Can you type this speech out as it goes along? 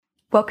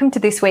Welcome to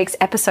this week's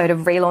episode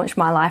of Relaunch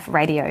My Life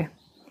Radio.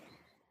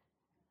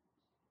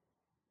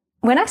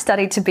 When I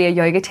studied to be a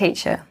yoga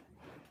teacher,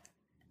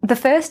 the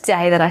first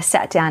day that I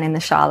sat down in the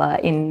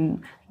shala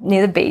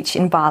near the beach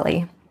in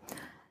Bali,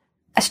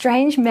 a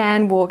strange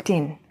man walked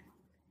in.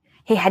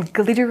 He had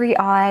glittery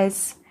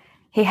eyes,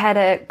 he had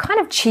a kind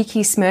of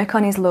cheeky smirk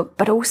on his look,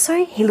 but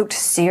also he looked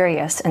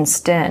serious and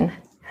stern.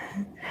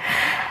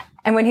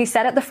 And when he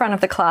sat at the front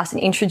of the class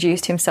and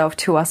introduced himself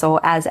to us all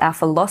as our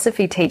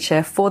philosophy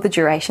teacher for the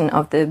duration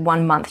of the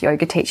 1 month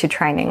yoga teacher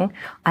training,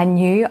 I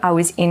knew I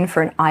was in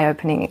for an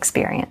eye-opening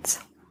experience.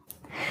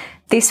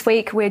 This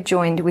week, we're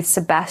joined with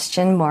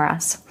Sebastian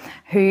Moras,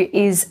 who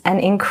is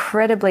an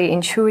incredibly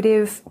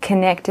intuitive,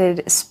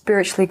 connected,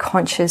 spiritually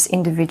conscious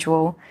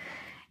individual.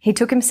 He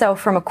took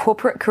himself from a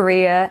corporate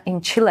career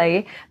in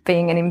Chile,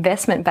 being an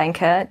investment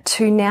banker,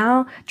 to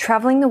now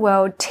traveling the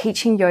world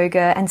teaching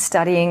yoga and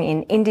studying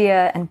in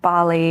India and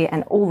Bali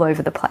and all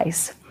over the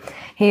place.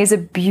 He is a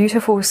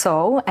beautiful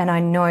soul, and I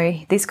know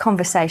this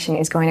conversation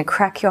is going to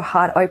crack your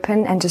heart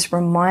open and just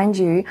remind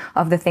you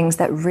of the things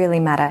that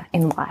really matter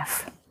in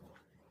life.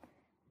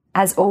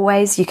 As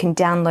always, you can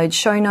download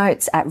show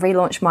notes at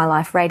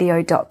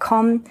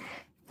relaunchmyliferadio.com.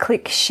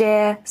 Click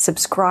share,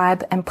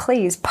 subscribe, and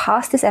please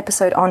pass this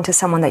episode on to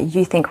someone that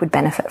you think would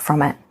benefit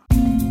from it.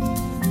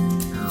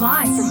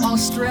 Live from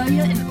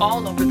Australia and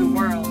all over the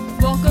world,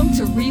 welcome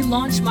to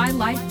Relaunch My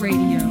Life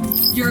Radio.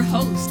 Your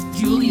host,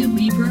 Julia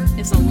Lieber,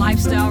 is a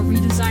lifestyle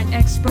redesign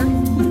expert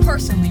who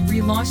personally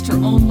relaunched her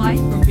own life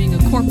from being a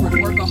corporate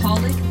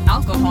workaholic,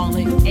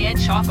 alcoholic, and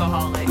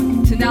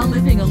chocoholic to now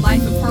living a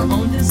life of her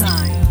own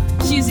design.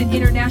 She is an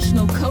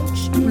international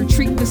coach,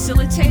 retreat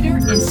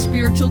facilitator, and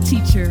spiritual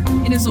teacher,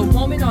 and is a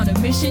woman on a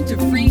mission to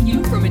free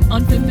you from an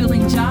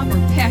unfulfilling job or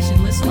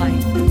passionless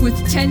life. With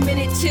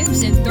 10-minute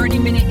tips and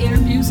 30-minute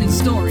interviews and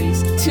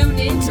stories, tune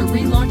in to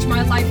Relaunch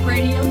My Life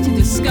Radio to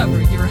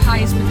discover your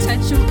highest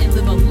potential and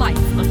live a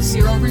life of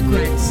zero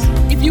regrets.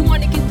 If you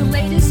want to get the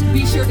latest,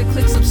 be sure to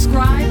click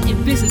subscribe and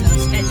visit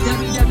us at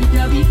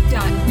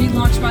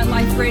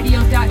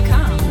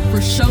www.relaunchmyliferadio.com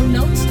for show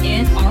notes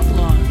and our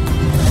blog.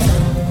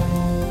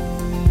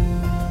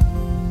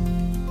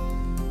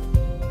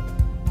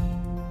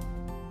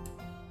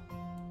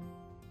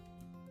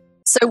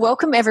 So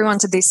welcome everyone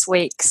to this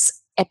week's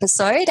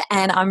episode,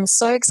 and I'm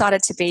so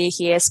excited to be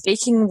here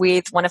speaking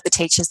with one of the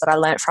teachers that I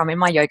learned from in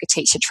my yoga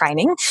teacher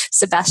training,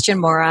 Sebastian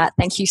Moras.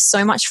 Thank you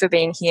so much for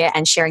being here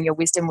and sharing your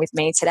wisdom with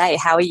me today.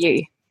 How are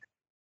you?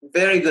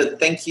 Very good.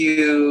 Thank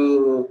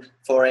you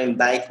for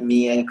inviting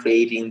me and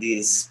creating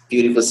this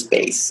beautiful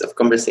space of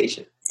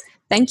conversation.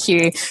 Thank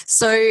you.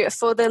 So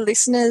for the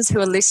listeners who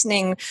are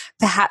listening,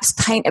 perhaps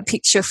paint a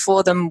picture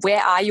for them.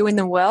 Where are you in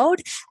the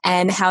world,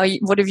 and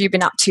what have you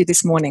been up to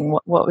this morning?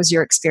 What was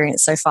your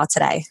experience so far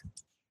today?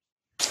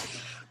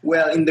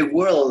 Well, in the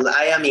world,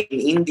 I am in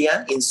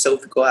India, in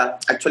South Goa.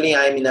 Actually,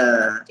 I'm in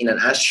an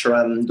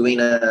ashram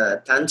doing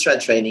a tantra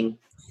training,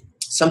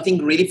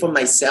 something really for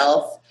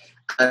myself,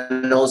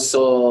 and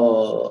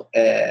also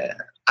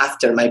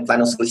after my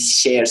plan also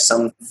share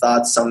some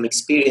thoughts, some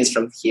experience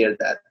from here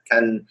that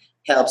can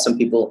help some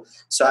people.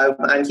 So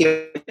I'm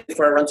here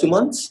for around 2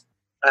 months,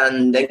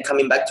 and then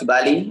coming back to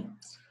Bali.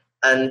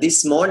 And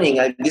this morning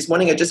I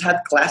just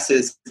had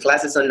classes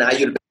on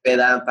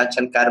Ayurveda,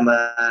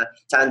 Panchakarma,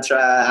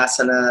 Tantra,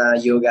 Asana,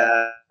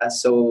 Yoga.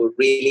 So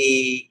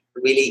really,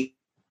 really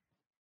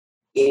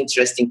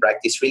interesting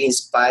practice, really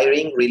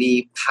inspiring,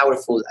 really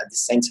powerful at the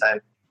same time.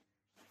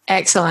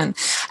 Excellent.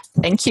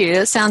 Thank you.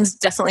 That sounds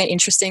definitely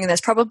interesting.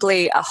 There's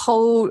probably a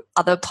whole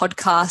other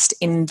podcast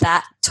in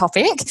that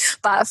topic.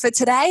 But for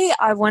today,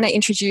 I want to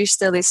introduce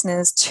the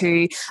listeners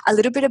to a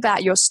little bit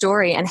about your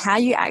story and how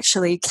you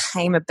actually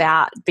came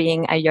about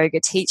being a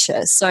yoga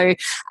teacher. So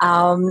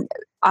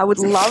I would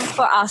love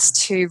for us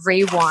to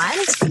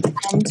rewind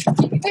and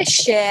you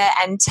share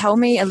and tell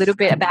me a little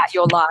bit about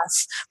your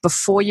life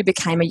before you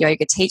became a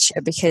yoga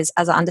teacher, because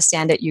as I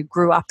understand it, you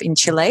grew up in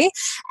Chile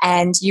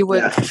and you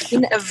were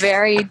in a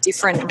very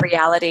different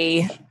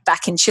reality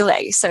back in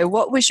Chile. So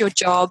what was your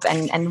job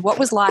and what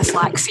was life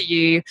like for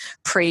you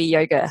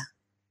pre-yoga?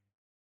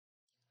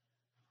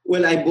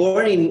 Well, I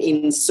born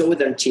in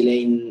southern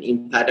Chile,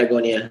 in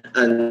Patagonia,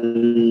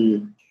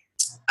 and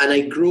I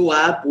grew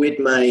up with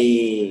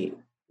my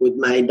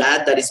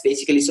dad that is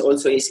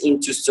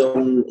into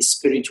some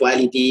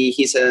spirituality.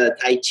 He's a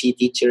Tai Chi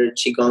teacher,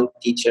 Qigong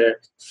teacher,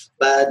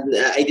 but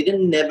I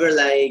didn't never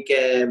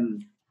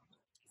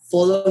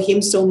follow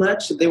him so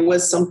much. There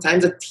was some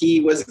times that he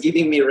was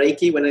giving me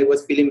Reiki when I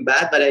was feeling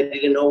bad, but I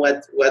didn't know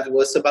what it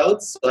was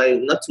about, so I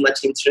not too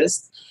much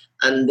interest.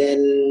 And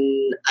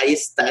then I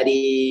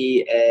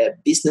study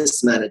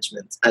business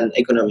management and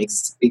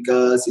economics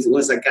because it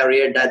was a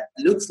career that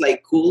looks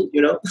like cool,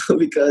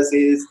 because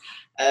it's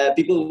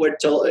people were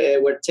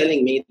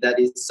telling me that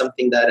it's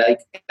something that I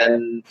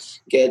can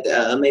get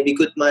maybe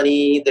good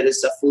money. There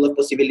is a full of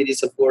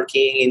possibilities of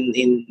working in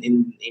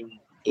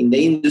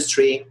the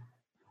industry,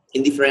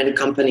 in different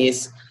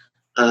companies.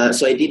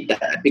 So I did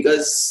that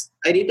because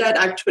I did that.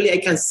 Actually, I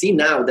can see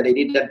now that I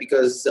did that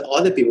because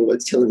other people were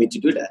telling me to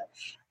do that.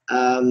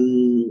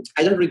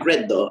 I don't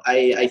regret though.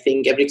 I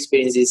think every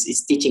experience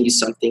is teaching you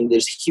something.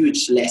 There's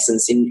huge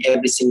lessons in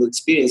every single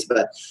experience,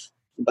 but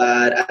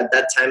at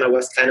that time I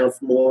was kind of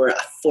more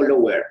a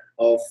follower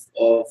of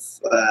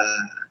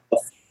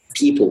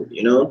people,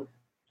 you know.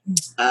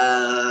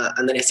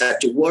 And then I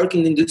started to work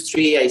in the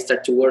industry. I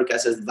started to work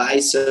as an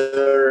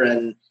advisor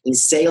and in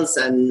sales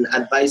and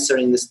advisor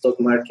in the stock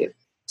market,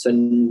 so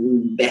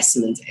in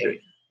investment area.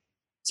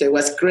 So it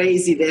was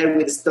crazy there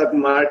with the stock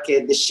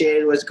market. The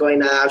share was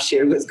going up,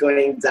 share was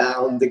going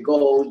down, the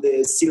gold,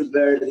 the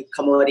silver, the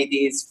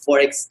commodities,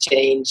 forex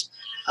exchange.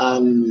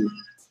 It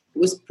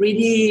was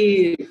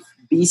pretty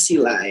busy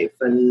life.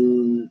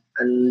 And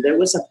there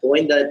was a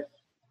point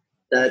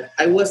that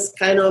I was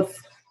kind of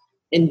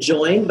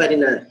enjoying, but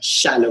in a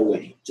shallow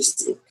way,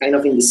 just kind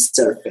of in the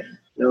surface,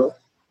 you know.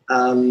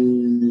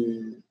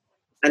 And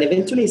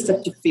eventually I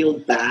started to feel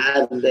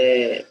bad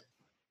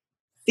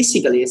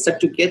physically. I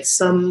started to get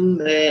some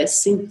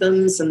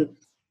symptoms, and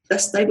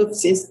that's type of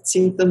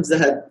symptoms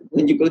that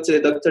when you go to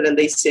the doctor and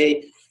they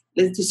say,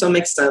 let's do some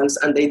exams,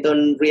 and they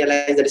don't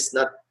realize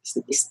that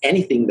it's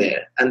anything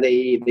there. And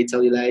they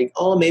tell you like,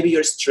 oh, maybe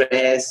you're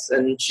stressed,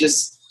 and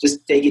just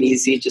take it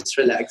easy, just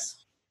relax.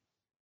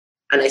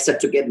 And I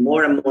started to get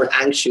more and more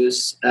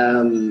anxious,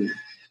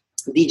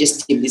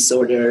 digestive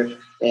disorder,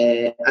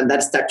 and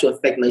that started to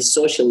affect my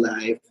social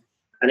life.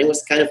 And I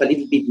was kind of a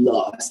little bit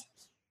lost.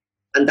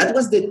 And that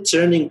was the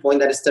turning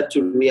point that I started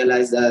to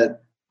realize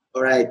that,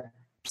 all right,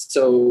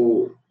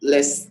 so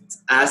let's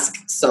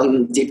ask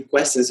some deep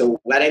questions of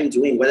what I'm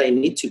doing, what I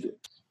need to do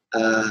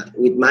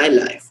with my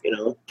life, you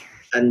know.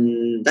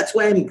 And that's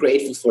why I'm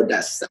grateful for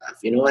that stuff,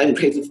 you know. I'm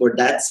grateful for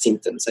that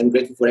symptoms. I'm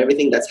grateful for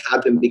everything that's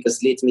happened, because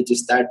it leads me to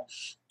start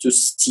to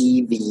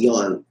see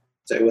beyond.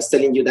 So I was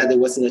telling you that it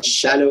was in a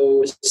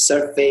shallow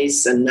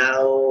surface, and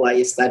now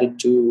I started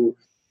to,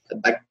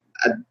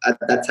 at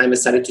that time, I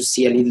started to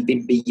see a little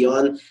bit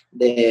beyond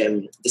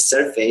the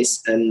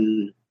surface,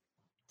 and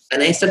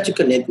I started to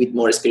connect with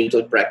more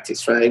spiritual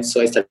practice, right? So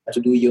I started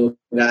to do yoga,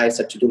 I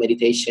started to do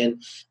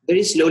meditation.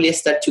 Very slowly, I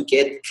started to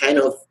get kind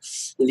of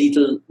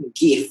little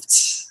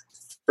gifts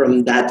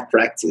from that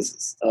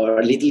practice, or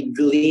a little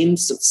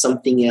glimpse of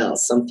something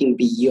else, something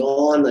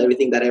beyond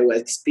everything that I was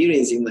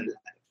experiencing in my life.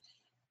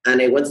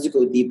 And I wanted to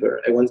go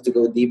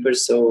deeper.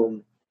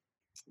 So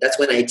that's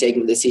when I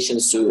take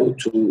decisions to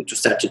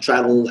start to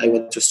travel. I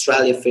went to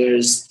Australia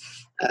first.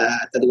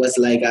 That was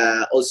like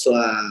also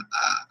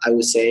I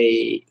would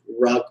say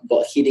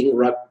hitting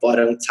rock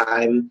bottom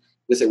time,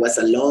 because I was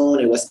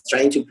alone. I was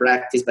trying to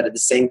practice, but at the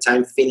same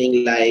time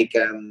feeling like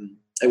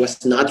I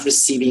was not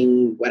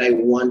receiving what I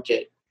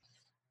wanted.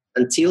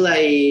 Until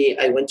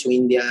I went to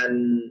India,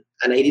 and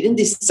I didn't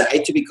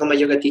decide to become a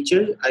yoga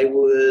teacher.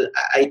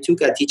 I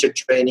took a teacher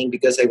training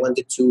because I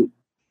wanted to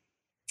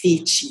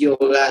teach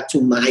yoga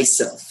to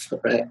myself,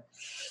 right?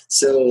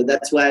 So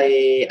that's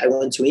why I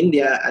went to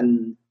India,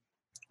 and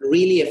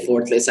really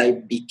effortless, I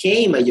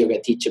became a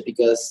yoga teacher,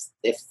 because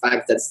the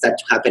fact that started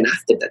to happen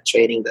after that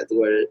training that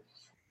were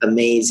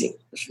amazing.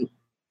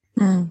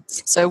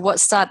 So what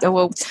started?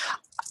 Well,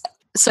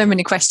 so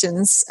many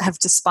questions have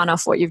just spun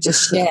off what you've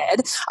just shared.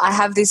 I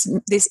have this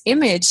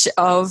image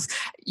of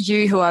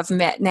you who I've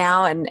met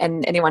now, and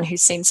anyone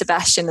who's seen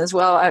Sebastian as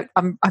well.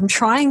 I'm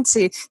trying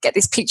to get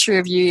this picture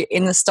of you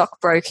in the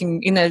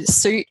stockbroking, in a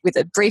suit with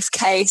a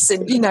briefcase,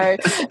 and you know,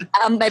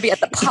 maybe at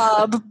the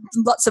pub,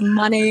 lots of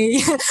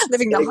money,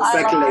 living the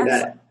high life. Like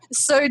that.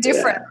 So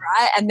different,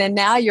 right? And then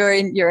now you're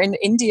in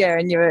India,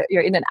 and you're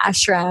in an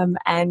ashram,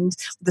 and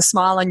the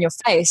smile on your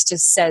face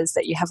just says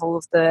that you have all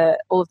of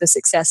the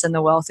success and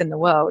the wealth in the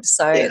world.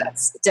 So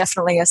that's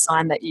definitely a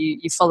sign that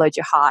you followed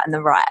your heart and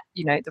the right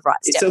steps.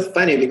 It's so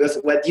funny, because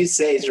what you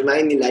say is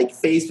remind me like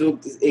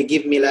Facebook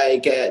give me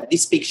like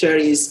this picture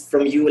is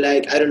from you,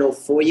 like I don't know,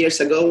 4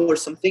 years ago or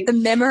something. The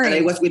memory. And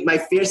I was with my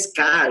first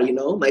car, you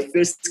know,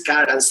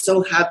 I'm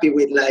so happy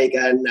with like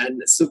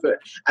and super.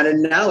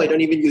 And now I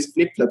don't even use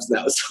flip flops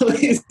now. So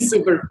it's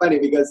super funny,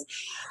 because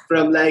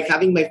from like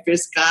having my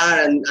first car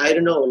and I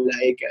don't know,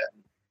 like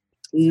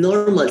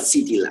normal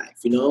city life,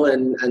 you know,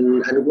 and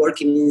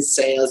working in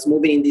sales,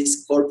 moving in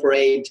this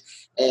corporate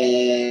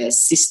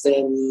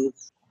system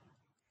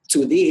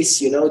to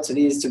this, you know,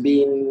 to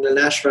being an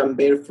ashram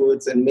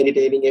barefoot and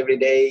meditating every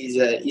day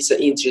is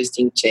an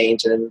interesting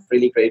change, and I'm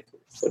really grateful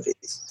for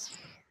this.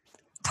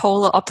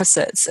 Polar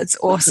opposites. It's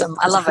awesome.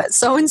 I love it.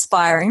 So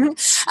inspiring.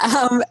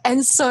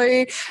 And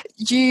so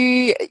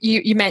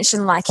you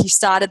mentioned like you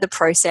started the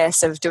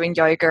process of doing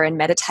yoga and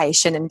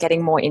meditation and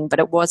getting more in, but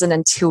it wasn't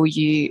until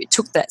you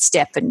took that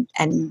step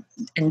and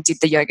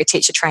did the yoga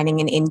teacher training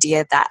in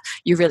India that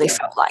you really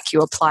felt like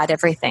you applied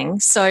everything.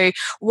 So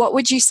what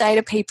would you say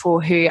to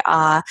people who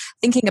are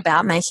thinking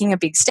about making a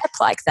big step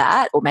like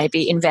that, or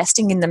maybe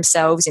investing in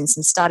themselves in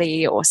some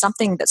study or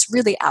something that's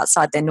really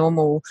outside their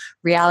normal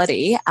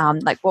reality?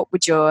 Like what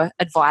would your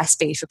advice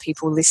be for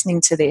people listening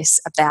to this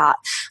about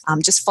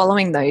just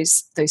following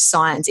those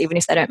signs, even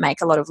if they don't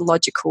make a lot of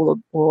logical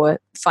or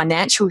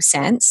financial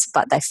sense,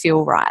 but they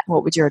feel right?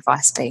 What would your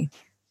advice be?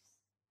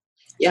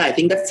 yeah, I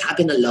think that's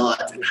happened a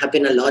lot, and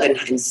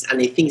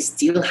I think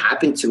still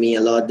happened to me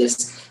a lot.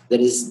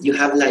 You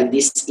have like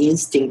this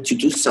instinct to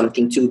do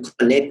something, to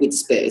connect with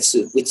space,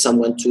 with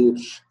someone, to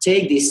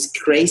take this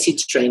crazy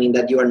training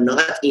that you are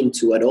not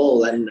into at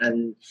all,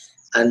 and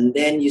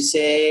then you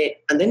say,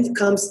 and then it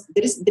comes,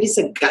 there is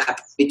a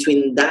gap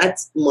between that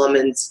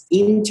moment,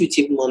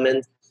 intuitive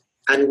moment,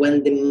 and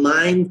when the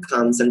mind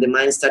comes and the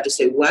mind starts to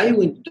say, why are you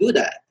going to do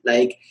that?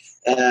 Like,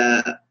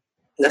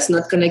 that's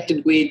not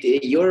connected with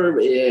your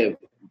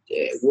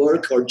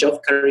work or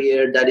job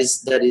career. That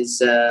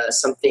is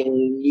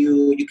something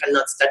new. You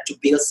cannot start to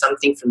build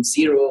something from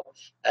zero.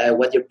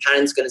 What your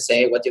parents going to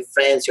say, what your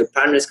friends, your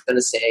partners going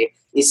to say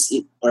is,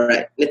 all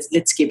right,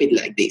 let's keep it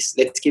like this.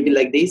 Let's keep it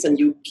like this. And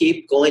you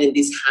keep going in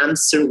this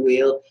hamster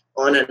wheel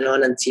on and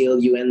on until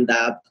you end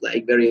up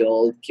like very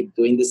old, keep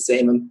doing the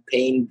same and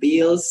paying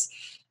bills,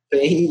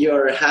 paying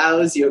your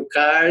house, your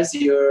cars,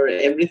 your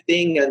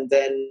everything. And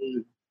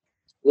then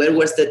where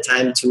was the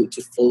time to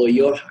follow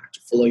your heart,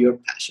 to follow your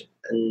passion?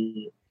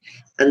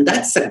 And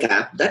that's a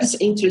gap. That is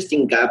an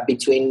interesting gap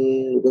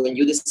between when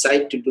you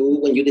decide to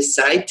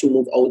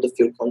move out of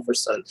your comfort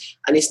zone.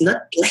 And it's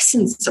not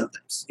pleasant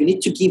sometimes. You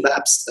need to give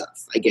up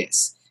stuff, I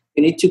guess.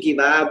 You need to give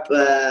up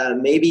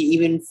maybe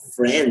even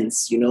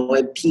friends,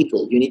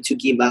 people. You need to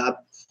give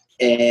up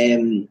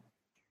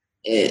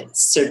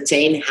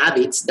certain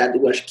habits that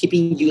were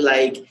keeping you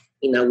like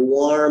in a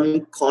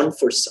warm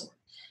comfort zone.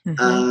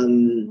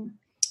 Mm-hmm.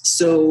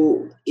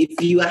 So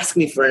if you ask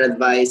me for an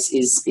advice,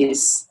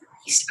 is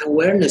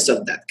awareness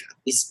of that gap.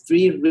 Is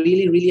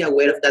really, really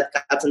aware of that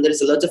gap. And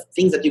there's a lot of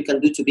things that you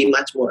can do to be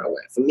much more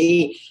aware. For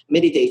me,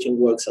 meditation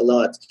works a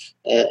lot.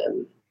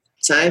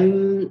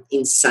 Time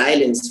in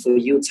silence for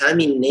you, time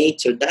in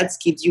nature, that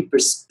gives you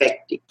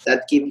perspective.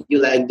 That gives you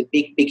like the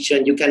big picture,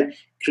 and you can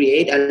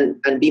create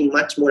and be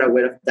much more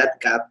aware of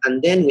that gap.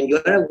 And then when you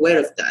are aware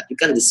of that, you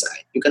can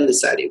decide. You can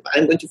decide if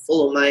I'm going to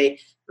follow my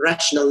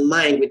rational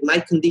mind with my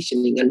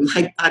conditioning and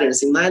my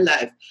patterns in my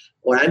life,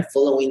 or I'm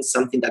following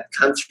something that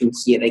comes from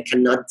here. I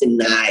cannot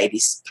deny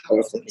this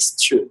powerful,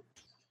 it's true.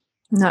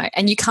 No,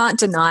 and you can't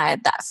deny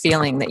that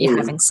feeling that you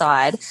have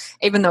inside,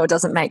 even though it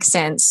doesn't make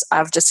sense.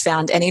 I've just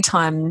found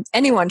anytime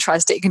anyone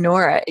tries to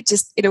ignore it,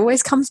 it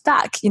always comes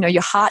back.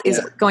 Your heart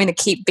is going to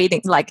keep beating,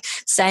 like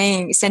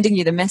sending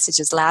you the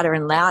messages louder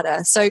and louder.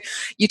 So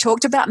you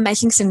talked about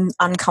making some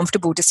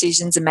uncomfortable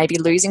decisions and maybe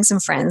losing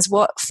some friends.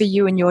 What for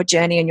you in your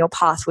journey and your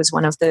path was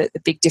one of the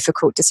big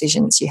difficult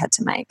decisions you had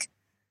to make?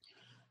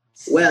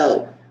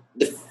 Well,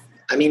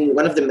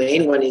 one of the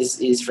main one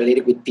is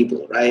related with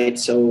people, right?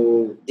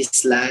 So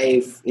this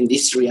life in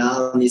this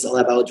realm is all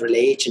about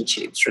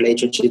relationships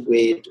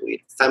with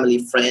family,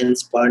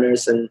 friends,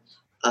 partners, and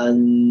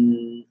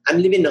I'm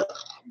living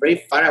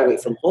very far away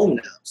from home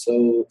now.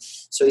 So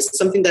it's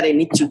something that I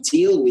need to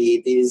deal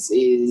with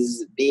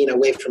is being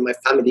away from my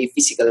family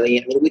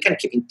physically. We can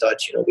keep in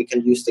touch, we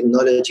can use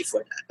technology for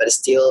that, but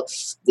still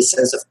the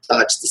sense of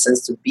touch, the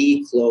sense to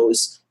be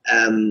close,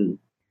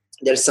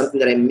 there's something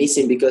that I'm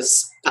missing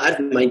because part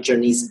of my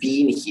journey is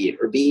being here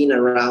or being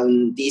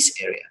around this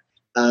area.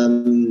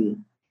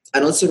 And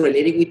also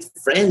related with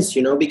friends,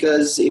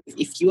 because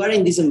if you are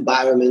in this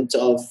environment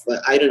of,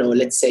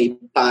 let's say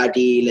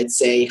party, let's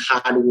say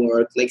hard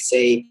work, let's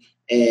say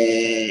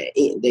the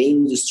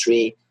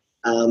industry,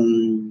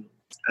 and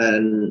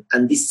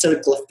this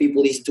circle of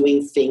people is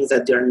doing things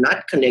that they are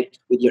not connected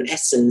with your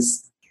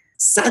essence,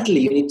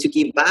 sadly, you need to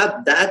give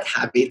up that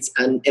habit,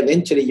 and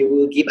eventually you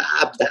will give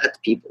up that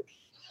people.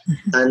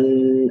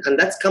 And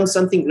that comes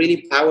something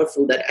really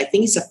powerful that I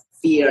think is a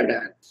fear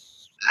that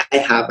I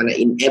have and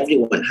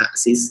everyone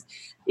has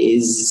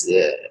is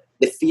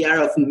the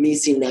fear of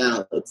missing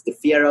out, the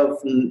fear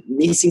of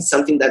missing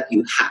something that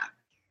you have.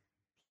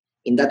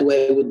 In that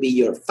way, it would be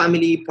your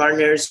family,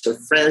 partners, or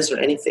friends, or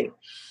anything.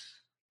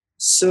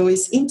 So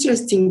it's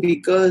interesting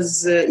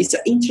because it's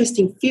an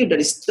interesting fear that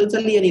is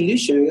totally an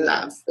illusion.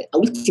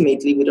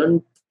 Ultimately, we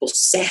don't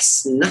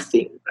possess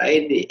nothing,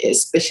 right?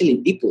 Especially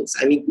peoples.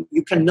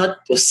 You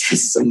cannot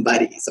possess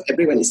somebody. So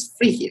everyone is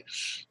free here.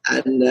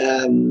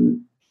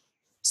 And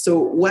so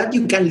what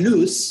you can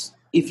lose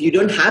if you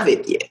don't have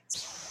it yet.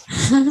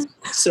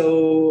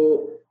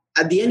 So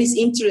at the end, it's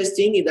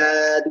interesting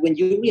that when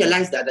you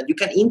realize that and you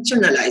can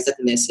internalize that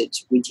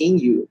message within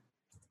you,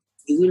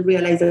 you will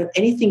realize that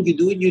anything you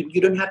do,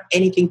 you don't have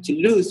anything to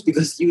lose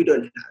because you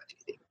don't have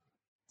anything.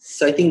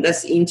 So I think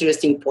that's an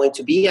interesting point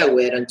to be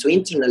aware and to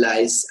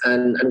internalize.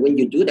 And when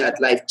you do that,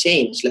 life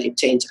change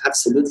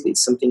absolutely.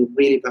 It's something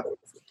really powerful.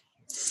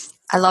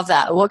 I love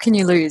that. What can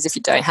you lose if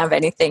you don't have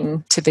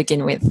anything to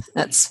begin with?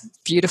 That's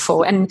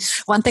beautiful. And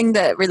one thing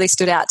that really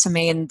stood out to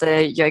me in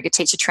the yoga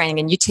teacher training,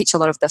 and you teach a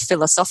lot of the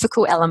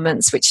philosophical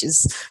elements, which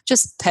is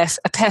just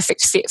a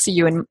perfect fit for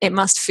you. And it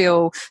must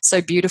feel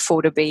so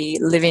beautiful to be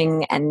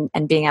living and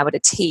being able to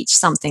teach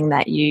something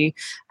that you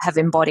have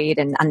embodied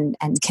and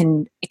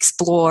can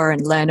explore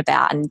and learn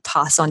about and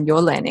pass on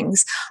your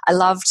learnings. I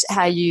loved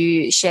how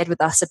you shared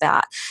with us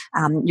about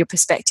your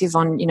perspective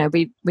on,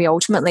 we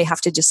ultimately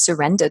have to just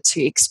surrender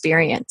to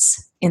experience.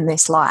 in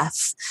this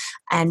life.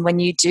 And when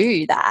you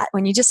do that,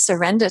 when you just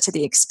surrender to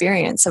the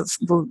experience of,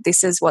 well,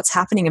 this is what's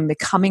happening, and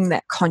becoming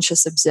that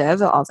conscious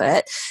observer of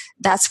it,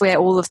 that's where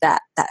all of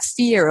that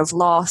fear of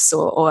loss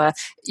or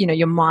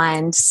your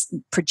mind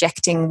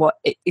projecting what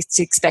it's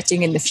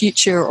expecting in the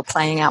future or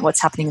playing out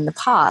what's happening in the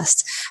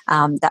past,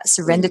 that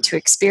surrender to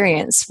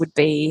experience would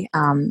be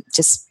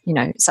just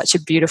such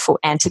a beautiful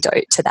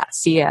antidote to that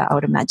fear, I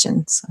would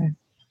imagine. So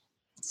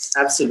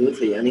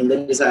absolutely. I mean,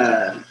 there is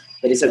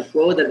a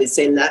quote that they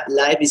say that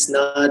life is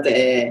not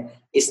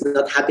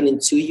happening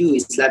to you;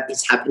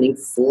 it's happening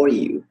for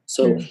you.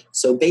 So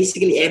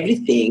basically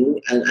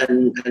everything,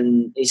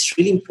 and it's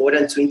really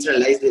important to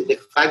internalize the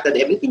fact that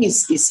everything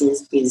is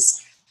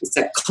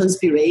a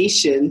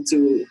conspiration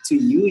to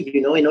you,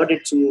 in order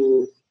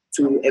to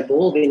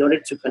evolve, in order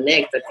to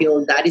connect. I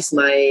feel that is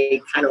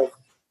my kind of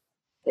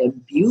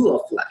view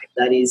of life.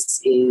 That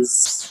is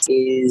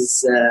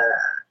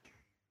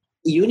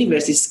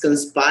universe is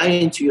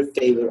conspiring to your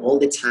favor all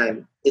the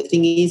time. The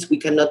thing is, you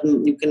cannot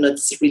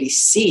really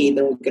see it,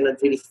 and we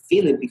cannot really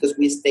feel it, because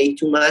we stay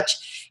too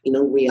much in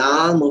a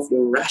realm of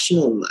your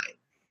rational mind.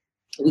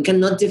 We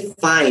cannot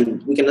define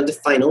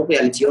all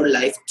reality or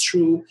life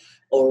through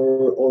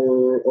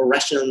or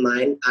rational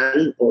mind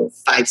and or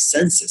five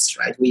senses,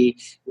 right? We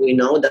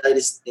know that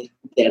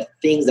there are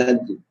things that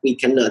we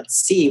cannot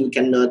see, we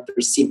cannot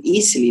perceive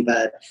easily,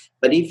 but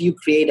if you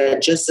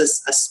create just a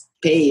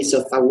space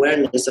of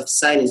awareness, of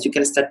silence, you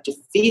can start to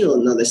feel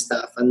another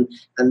stuff, and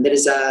there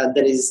is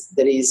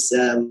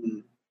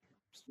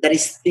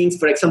things.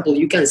 For example,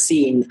 you can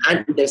see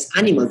there's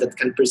animals that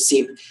can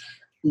perceive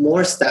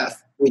more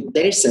stuff with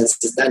their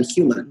senses than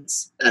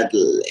humans.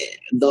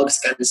 Dogs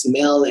can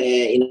smell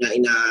in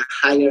a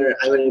higher,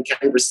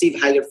 can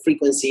perceive higher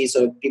frequencies,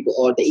 or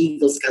the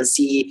eagles can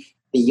see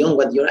beyond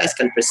what your eyes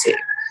can perceive.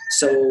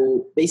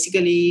 So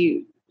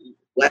basically,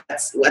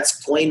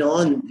 what's going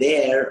on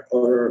there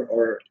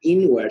or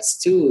inwards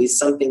too is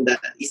something that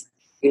is,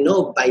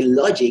 by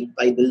logic,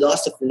 by the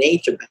laws of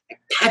nature, by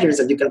patterns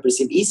that you can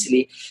perceive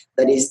easily,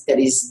 that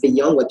is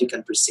beyond what you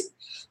can perceive.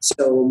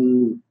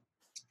 So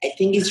I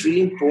think it's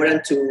really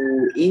important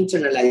to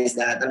internalize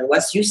that. And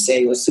what you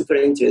say was super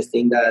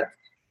interesting, that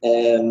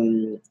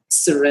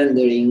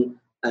surrendering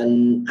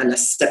and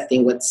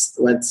accepting what's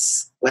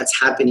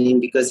happening,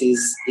 because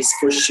it's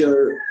for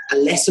sure a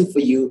lesson for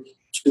you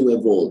to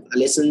evolve, a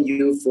lesson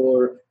you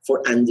for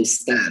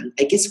understand.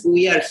 I guess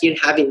we are here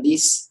having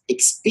this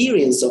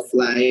experience of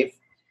life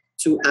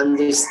to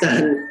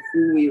understand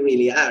who we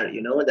really are.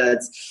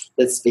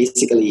 That's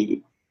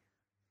basically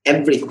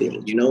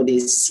everything.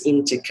 This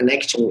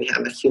interconnection we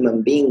have as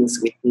human beings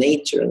with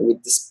nature and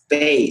with the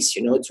space.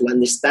 To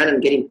understand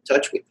and get in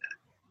touch with that.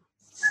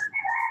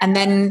 And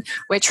then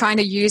we're trying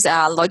to use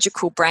our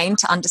logical brain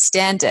to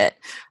understand it.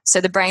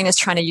 So the brain is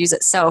trying to use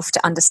itself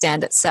to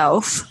understand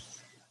itself.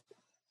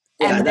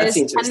 Yeah, and that's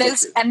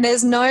interesting.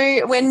 There's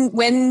no,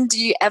 when do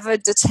you ever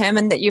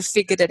determine that you've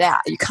figured it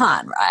out? You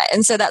can't, right?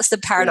 And so that's the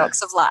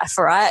paradox of life,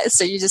 right?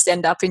 So you just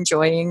end up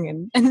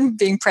enjoying and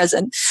being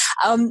present.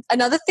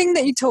 Another thing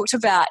that you talked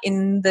about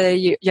in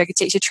the yoga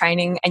teacher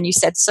training, and you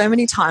said so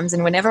many times,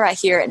 and whenever I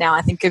hear it now,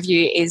 I think of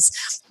you, is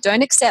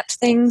don't accept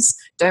things,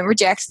 don't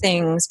reject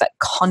things, but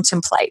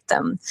contemplate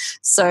them.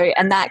 So,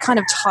 and that kind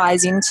of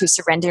ties into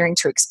surrendering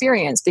to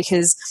experience,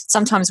 because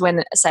sometimes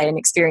when, say, an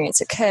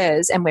experience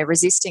occurs and we're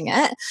resisting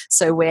it,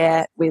 so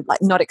we're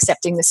like not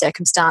accepting the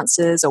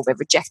circumstances, or we're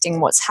rejecting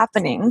what's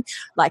happening,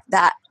 like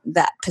that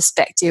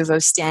perspective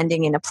of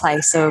standing in a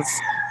place of,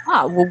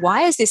 well,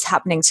 why is this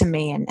happening to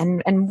me?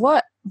 And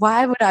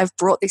why would I have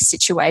brought this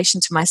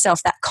situation to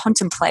myself? That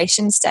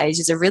contemplation stage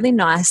is a really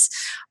nice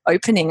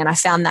opening, and I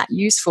found that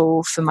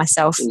useful for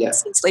myself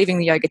since leaving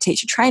the yoga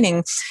teacher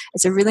training.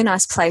 It's a really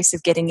nice place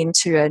of getting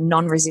into a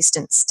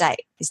non-resistant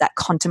state, is that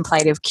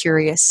contemplative,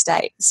 curious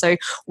state. So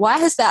why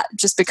has that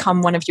just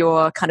become one of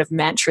your kind of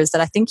mantras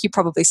that I think you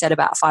probably said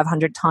about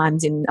 500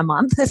 times in a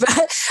month?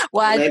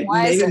 why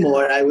maybe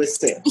more, I would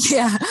say.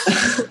 Yeah.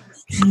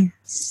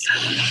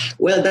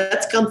 Well,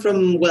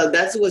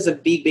 that was a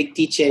big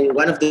teaching.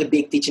 One of the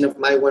big teaching of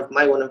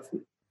one of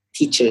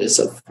teachers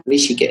of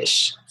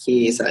Rishikesh.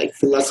 He is like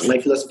my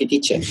philosophy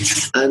teacher,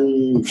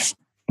 and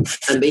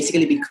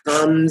basically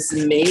becomes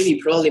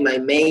probably my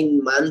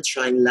main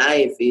mantra in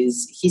life.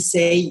 Is he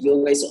say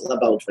yoga is all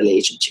about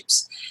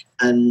relationships,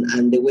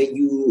 and the way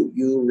you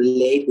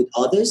relate with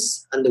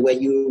others, and the way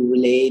you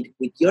relate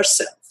with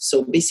yourself.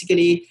 So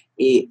basically,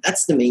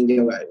 that's the main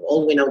yoga.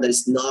 All we know that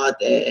it's not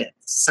a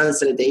sun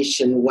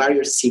salutation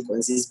warrior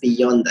sequence. It's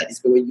beyond that. It's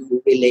the way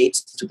you relate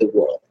to the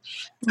world.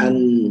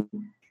 Mm-hmm.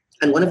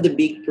 And one of the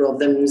big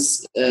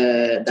problems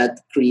that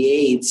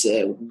creates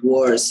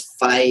wars,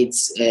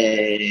 fights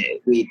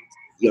with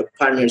your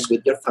partners,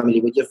 with your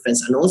family, with your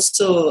friends, and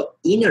also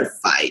inner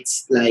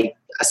fights, like,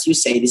 as you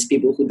say, these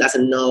people who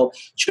doesn't know,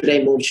 should I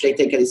move, should I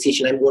take a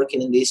decision, I'm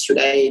working on this, should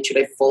I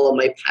follow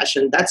my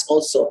passion? That's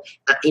also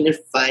an inner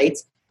fight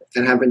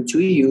can happen to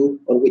you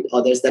or with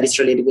others that is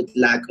related with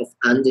lack of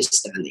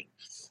understanding.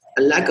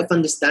 And lack of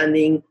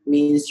understanding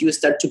means you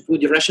start to put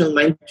your rational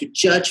mind to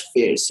judge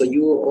fear. So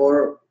you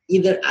are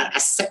either are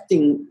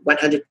accepting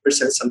 100%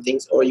 some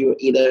things, or you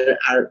either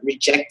are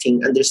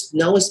rejecting, and there's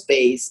no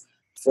space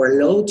for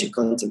allow to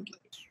contemplate.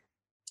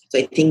 So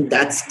I think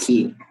that's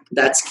key.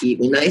 That's key.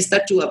 When I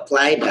start to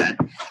apply that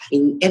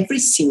in every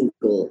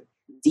single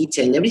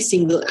detail, in every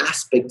single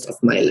aspect of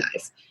my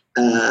life,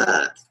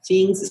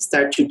 things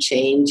start to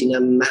change in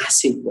a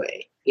massive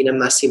way.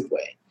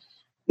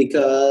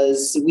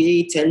 Because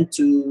we tend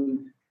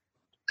to,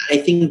 I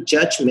think,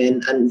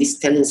 judgment and this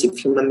tendency of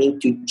human being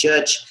to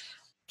judge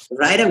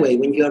right away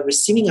when you are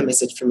receiving a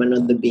message from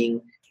another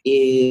being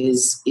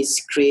is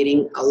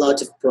creating a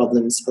lot of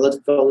problems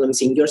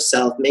in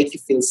yourself, make you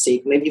feel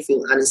sick, make you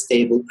feel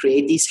unstable,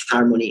 create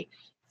disharmony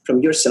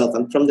from yourself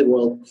and from the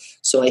world.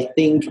 So I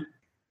think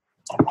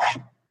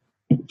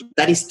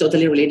that is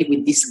totally related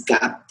with this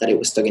gap that I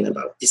was talking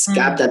about, this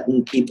gap that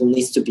people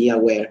need to be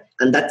aware.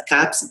 And that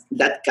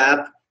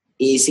gap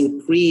is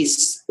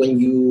increased when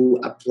you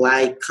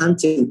apply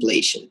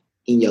contemplation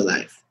in your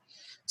life.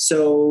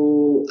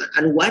 So,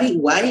 and why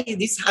is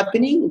this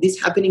happening? This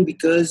is happening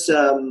because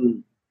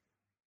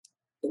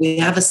we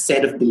have a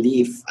set of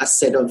belief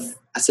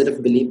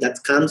that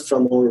comes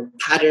from our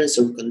patterns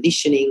or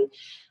conditioning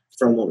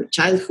from our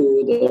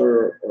childhood,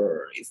 or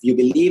if you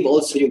believe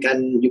also you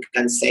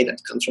can say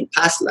that comes from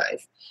past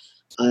life.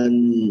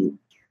 And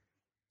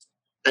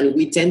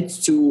we tend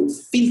to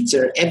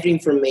filter every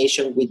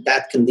information with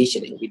that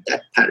conditioning, with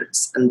that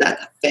patterns, and that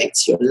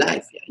affects your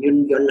life.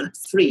 You're not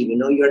free.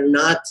 You're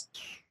not.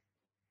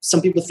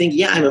 Some people think,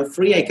 I'm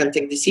free, I can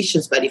take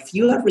decisions. But if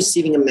you are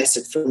receiving a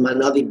message from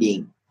another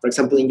being, for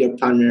example, with your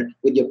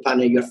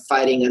partner, you're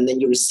fighting, and then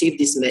you receive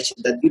this message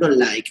that you don't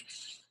like.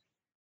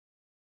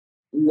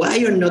 Why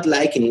you're not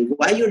liking it?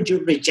 Why you're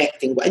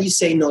rejecting? Why you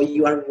say no?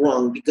 You are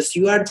wrong, because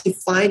you are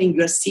defining.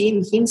 You are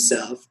seeing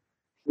himself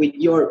with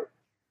your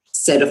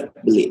set of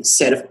beliefs,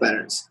 set of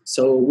patterns.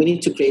 So we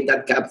need to create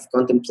that gap of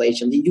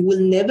contemplation. You will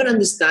never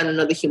understand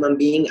another human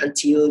being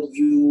until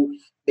you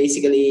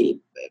basically,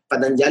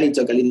 Patanjali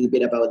talk a little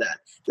bit about that.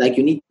 Like,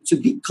 you need to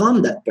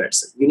become that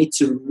person. You need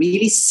to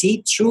really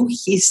see through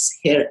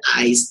her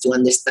eyes to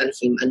understand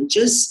him, and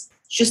just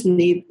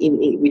need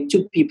with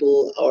two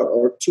people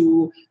or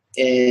two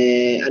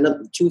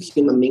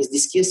human beings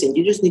discussing.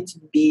 You just need to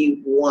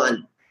be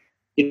one.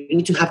 You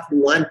need to have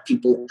one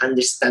people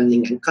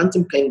understanding and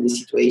contemplating the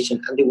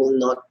situation, and they will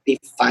not be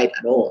fight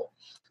at all.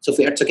 So if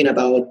we are talking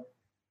about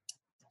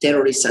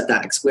terrorist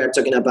attacks, we are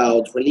talking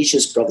about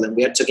religious problems,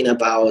 we are talking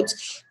about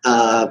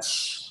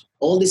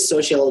all the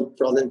social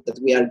problems that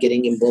we are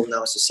getting involved in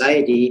our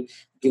society,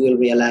 you will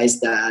realize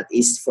that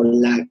is for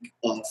lack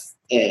of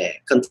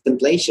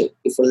contemplation,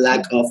 for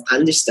lack of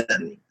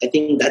understanding. I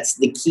think that's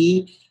the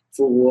key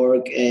for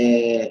work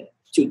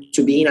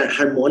to be in a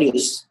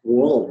harmonious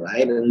world,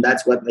 right? And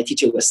that's what my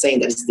teacher was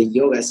saying, that is the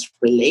yoga's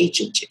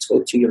relationships,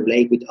 how to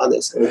relate with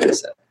others and with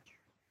yourself.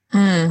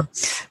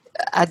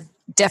 I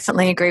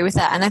definitely agree with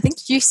that. And I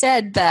think you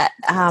said that,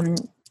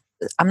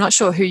 I'm not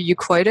sure who you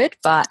quoted,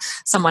 but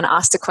someone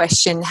asked a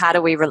question, how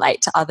do we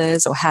relate to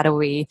others, or how do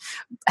we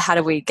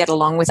get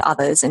along with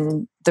others?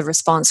 And the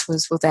response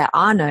was, well, there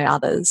are no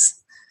others.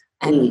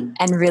 And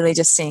really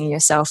just seeing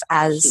yourself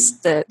as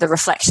the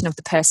reflection of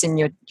the person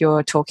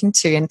you're talking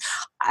to. And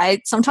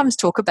I sometimes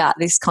talk about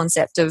this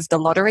concept of the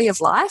lottery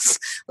of life.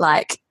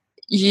 Like,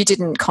 you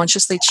didn't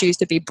consciously choose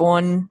to be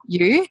born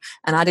you,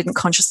 and I didn't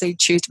consciously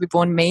choose to be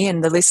born me,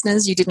 and the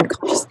listeners, you didn't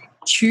consciously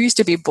choose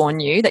to be born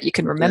you, that you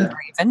can remember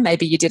even.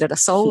 Maybe you did at a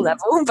soul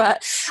level.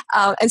 But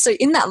and so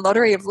in that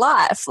lottery of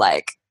life,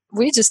 like,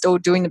 we're just all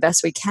doing the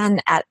best we can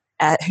at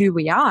who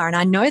we are. And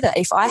I know that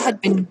if I had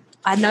been,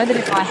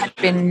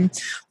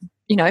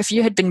 if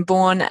you had been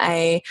born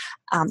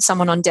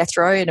someone on death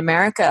row in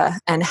America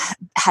and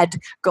had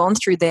gone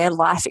through their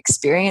life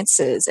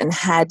experiences and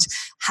had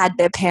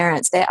their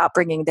parents, their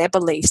upbringing, their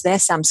beliefs, their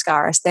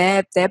samskaras,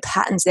 their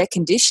patterns, their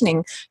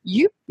conditioning,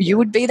 you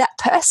would be that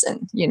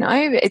person.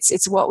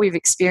 It's what we've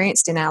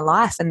experienced in our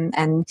life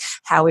and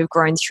how we've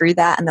grown through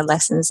that, and the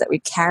lessons that we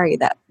carry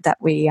that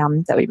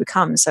we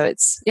become. So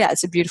it's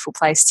a beautiful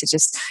place to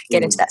just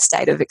get into that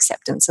state of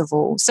acceptance of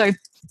all. So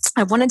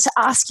I wanted to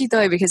ask you,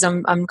 though, because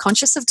I'm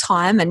conscious of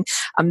time, and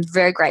I'm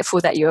very grateful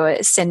that you're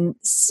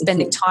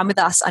spending time with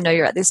us. I know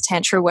you're at this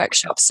Tantra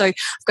workshop. So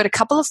I've got a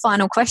couple of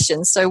final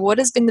questions. So what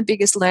has been the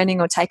biggest learning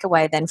or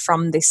takeaway then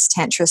from this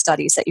Tantra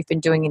studies that you've been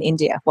doing in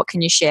India? What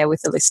can you share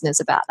with the listeners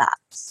about that?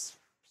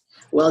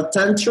 Well,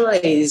 Tantra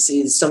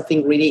is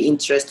something really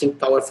interesting,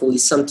 powerful.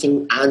 It's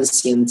something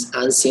ancient.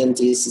 Ancient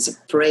is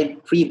a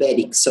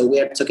pre-Vedic. So we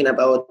are talking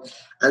about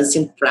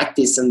ancient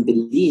practice and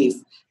belief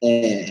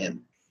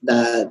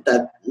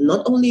that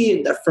not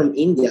only that from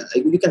India.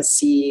 Like, you can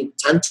see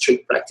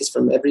tantric practice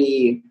from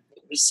every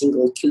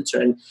single culture,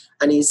 and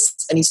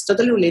it's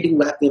totally related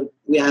with what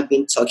we have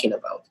been talking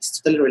about. It's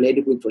totally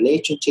related with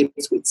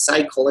relationships, with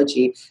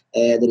psychology.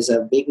 There is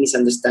a big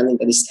misunderstanding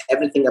that is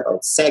everything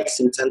about sex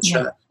in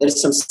Tantra. Yeah. There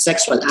is some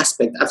sexual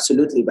aspect,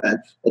 absolutely,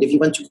 but if you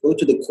want to go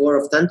to the core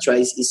of Tantra,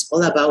 it's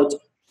all about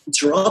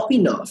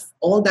dropping off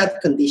all that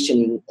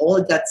conditioning,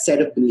 all that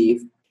set of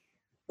belief,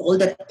 all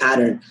that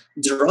pattern,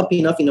 drop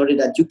enough in order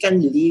that you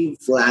can live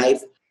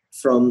life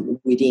from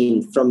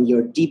within, from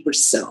your deeper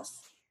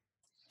self.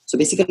 So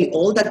basically,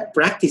 all that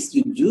practice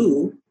you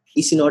do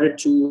is in order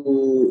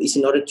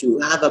to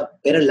have a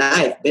better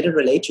life, better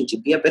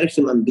relationship, be a better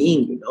human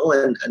being,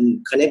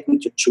 and connect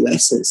with your true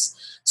essence.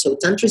 So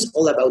Tantra is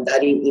all about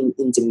that in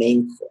the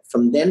main core.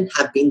 From then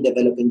have been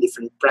developing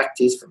different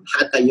practice from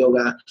Hatha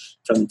Yoga,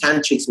 from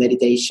Tantric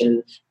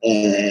meditation,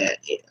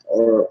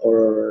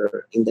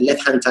 or in the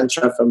left-hand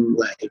Tantra from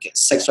like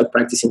sexual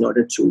practice in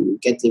order to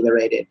get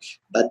liberated.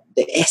 But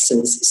the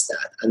essence is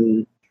that.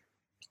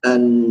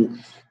 And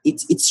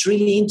it's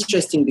really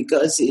interesting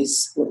because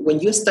when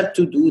you start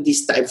to do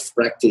this type of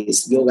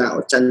practice, yoga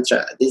or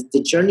Tantra,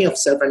 the journey of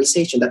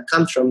self-realization that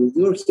comes from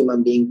your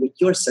human being with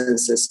your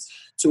senses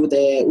to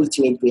the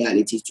ultimate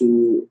reality,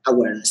 to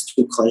awareness,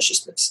 to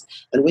consciousness.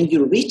 And when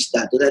you reach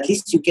that, or at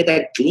least you get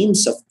a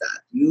glimpse of that,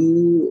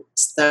 you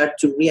start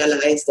to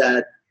realize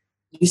that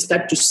you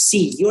start to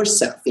see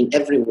yourself in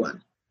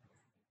everyone.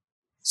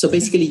 So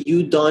basically,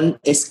 you don't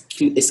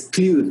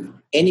exclude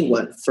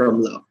anyone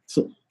from love.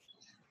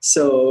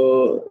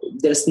 So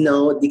there's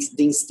no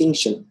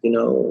distinction,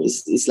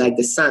 it's like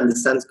the sun. The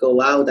suns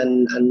go out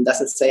and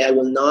doesn't say, I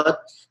will not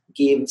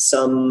give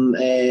some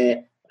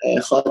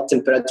hot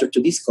temperature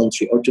to this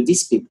country or to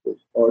these people,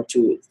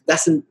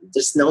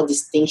 there's no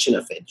distinction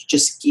of it. You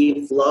just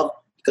give love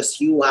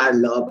because you are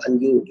love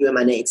and you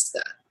emanate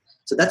that.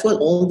 So that's what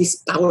all this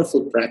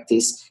powerful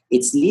practice,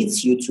 it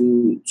leads you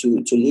to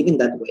live in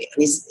that way.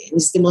 And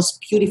it's the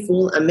most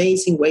beautiful,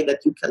 amazing way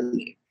that you can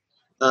live.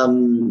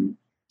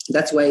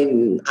 That's why,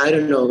 I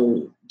don't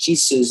know,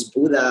 Jesus,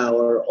 Buddha,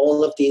 or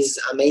all of these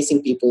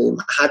amazing people,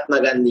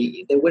 Mahatma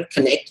Gandhi, they were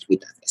connected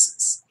with that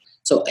essence.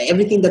 So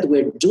everything that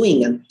we're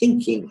doing and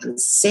thinking and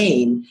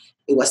saying,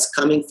 it was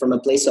coming from a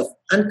place of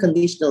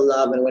unconditional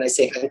love. And when I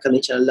say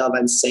unconditional love,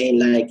 I'm saying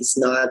like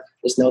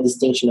there's no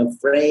distinction of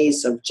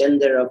race, of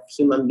gender, of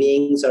human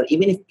beings, or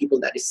even if people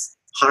that is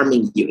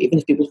harming you, even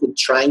if people who are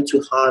trying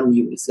to harm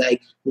you, it's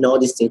like no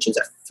distinctions,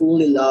 are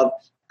fully love,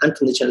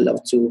 unconditional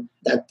love to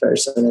that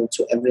person and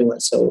to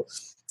everyone. So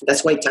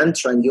that's why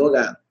Tantra and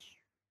yoga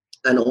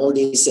and all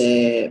these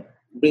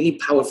really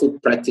powerful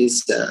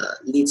practice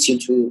leads you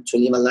to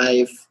live a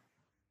life,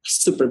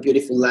 super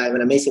beautiful life,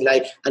 an amazing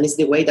life. And it's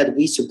the way that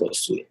we're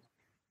supposed to live.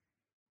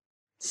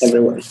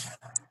 Everyone.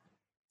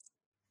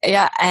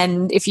 Yeah,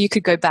 and if you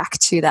could go back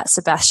to that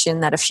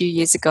Sebastian that a few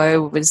years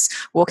ago was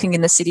walking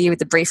in the city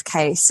with a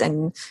briefcase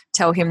and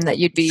tell him that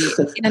you'd be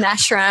in an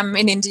ashram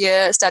in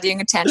India studying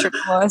a Tantra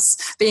course,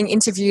 being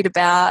interviewed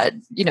about,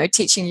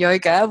 teaching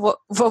yoga, what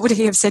would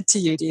he have said to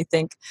you, do you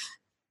think?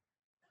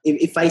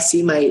 If I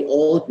see my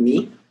old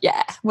me?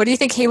 Yeah. What do you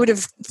think he would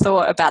have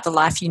thought about the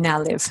life you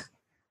now live?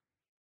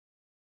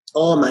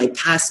 Oh, my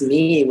past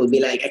me would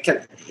be like,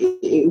 I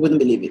wouldn't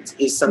believe it.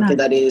 It's something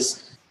that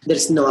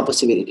there's no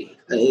possibility.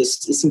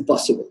 It's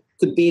impossible.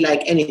 Could be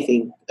like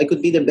anything. I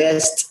could be the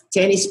best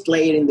tennis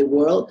player in the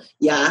world.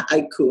 Yeah,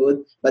 I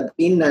could. But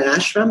being in an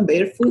ashram,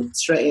 barefoot,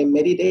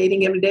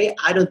 meditating every day,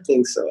 I don't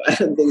think so. I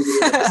don't think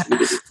there's a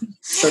possibility.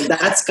 So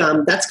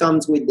that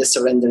comes with the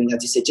surrendering,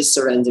 as you said, just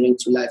surrendering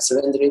to life,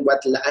 surrendering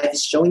what life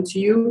is showing to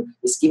you,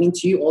 is giving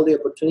to you all the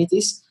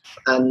opportunities.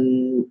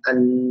 And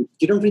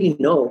you don't really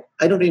know.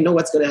 I don't really know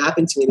what's going to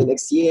happen to me the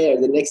next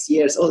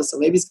years also.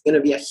 Maybe it's going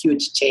to be a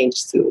huge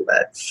change too.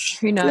 But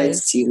who knows?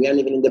 Let's see. We are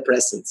living in the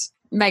present.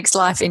 Makes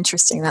life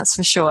interesting, that's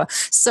for sure.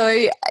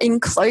 So in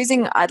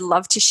closing, I'd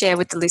love to share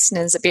with the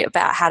listeners a bit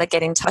about how to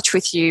get in touch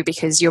with you,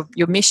 because your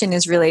mission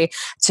is really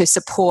to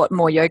support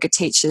more yoga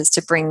teachers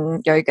to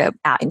bring yoga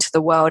out into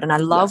the world. And I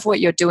love what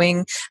you're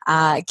doing,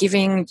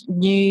 giving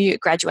new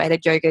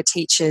graduated yoga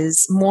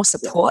teachers more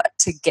support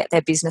to get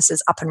their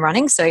businesses up and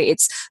running. So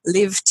it's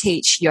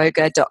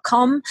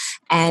liveteachyoga.com,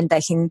 and they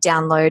can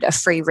download a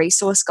free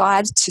resource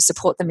guide to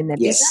support them in their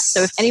business.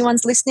 So if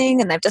anyone's listening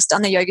and they've just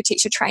done the yoga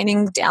teacher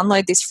training,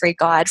 download this free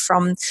guide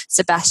from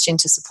Sebastian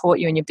to support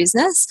you in your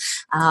business.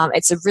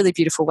 It's a really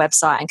beautiful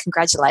website, and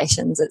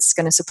congratulations. It's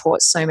going to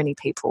support so many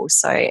people.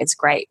 So it's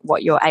great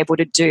what you're able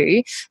to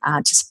do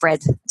to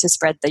spread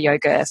the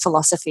yoga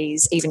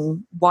philosophies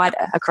even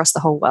wider across the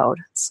whole world.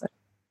 So.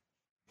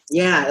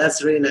 Yeah,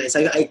 that's really nice.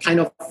 I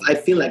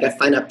feel like I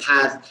find a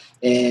path,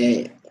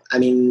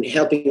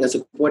 helping and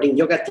supporting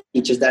yoga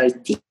teachers that are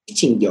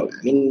teaching yoga.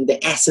 The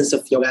essence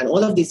of yoga and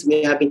all of this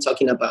we have been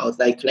talking about,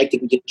 like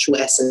connecting with your true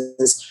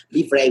essence,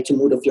 be brave to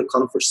move off your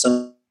comfort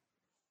zone,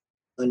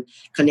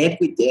 connect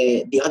with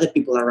the other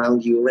people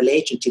around you,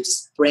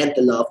 relationships, spread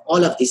the love.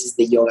 All of this is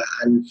the yoga,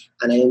 and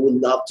I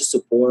would love to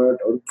support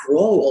or grow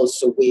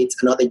also with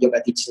another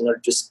yoga teacher in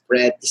order to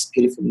spread this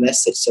beautiful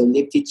message. So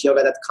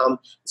liveteachyoga.com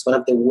is one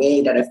of the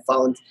ways that I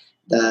found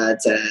that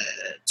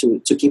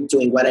to keep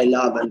doing what I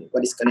love and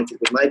what is connected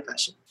with my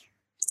passion.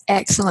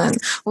 Excellent.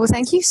 Well,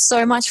 thank you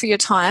so much for your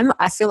time.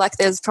 I feel like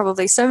there's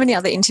probably so many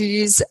other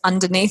interviews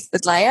underneath the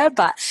layer,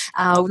 but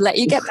I'll let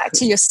you get back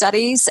to your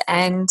studies.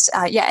 And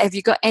have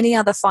you got any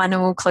other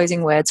final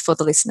closing words for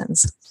the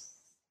listeners?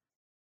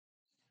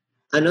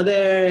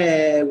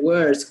 Another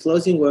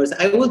closing words.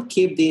 I would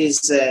keep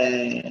this.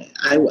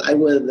 I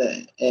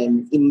would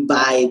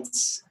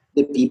invite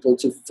the people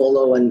to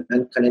follow and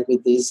connect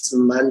with this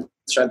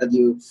mantra that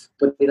you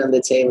put it on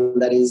the table.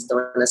 That is,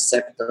 don't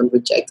accept, don't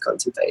reject,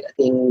 contemplate. I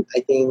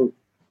think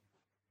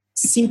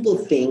simple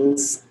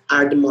things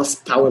are the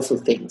most powerful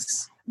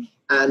things.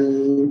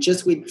 And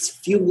just with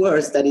few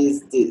words, that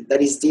is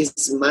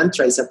this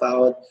mantra is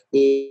about.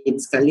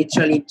 It can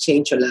literally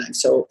change your life.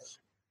 So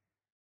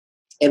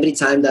every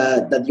time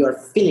that you're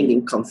feeling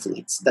in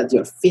conflict, that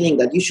you're feeling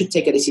that you should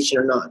take a decision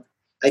or not,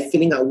 I'm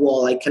feeling a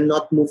wall, I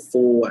cannot move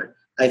forward.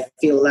 I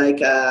feel like,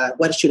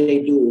 what should I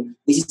do?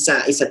 This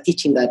is a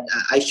teaching that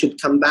I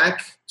should come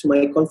back to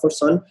my comfort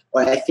zone,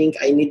 or I think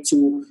I need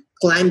to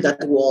climb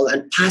that wall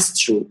and pass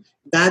through.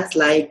 That's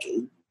like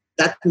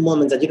that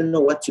moment that you don't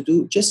know what to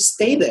do. Just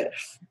stay there.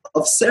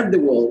 Observe the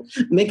world.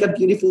 Make a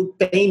beautiful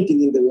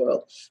painting in the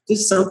world. Do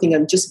something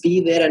and just be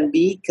there and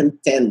be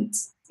content.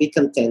 Be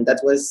content.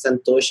 That was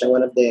Santosha,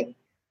 one of the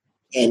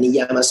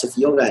niyamas of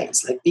yoga.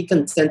 It's like be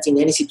content in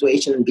any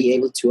situation and be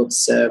able to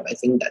observe. I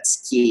think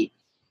that's key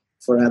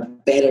for a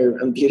better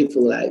and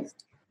beautiful life.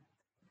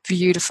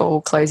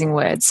 Beautiful closing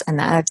words. And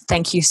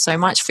thank you so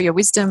much for your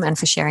wisdom and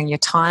for sharing your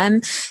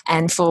time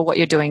and for what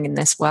you're doing in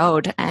this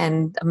world.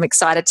 And I'm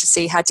excited to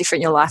see how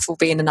different your life will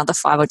be in another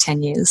 5 or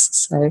 10 years.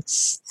 So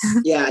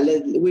yeah,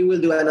 we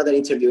will do another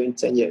interview in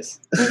 10 years.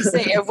 Let's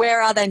see,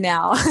 where are they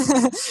now?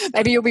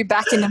 Maybe you'll be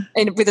back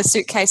with a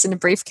suitcase and a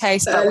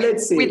briefcase, but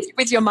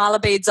with your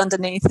mala beads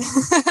underneath.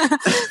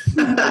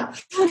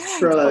 Probably.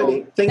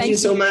 Cool. Thank you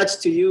so much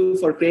to you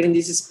for creating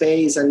this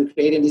space and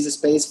creating this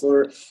space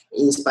for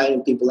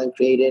inspiring people and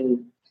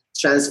creating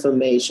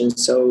transformation.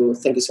 So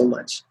thank you so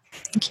much.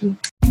 Thank you.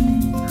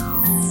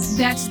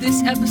 That's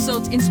this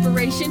episode's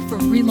inspiration for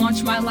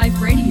Relaunch My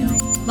Life Radio,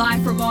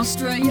 live from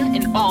Australia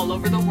and all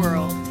over the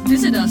world.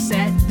 Visit us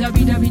at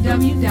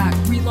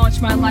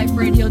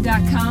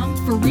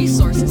www.relaunchmyliferadio.com for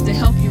resources to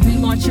help you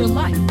relaunch your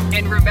life.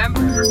 And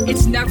remember,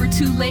 it's never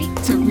too late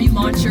to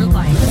relaunch your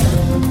life.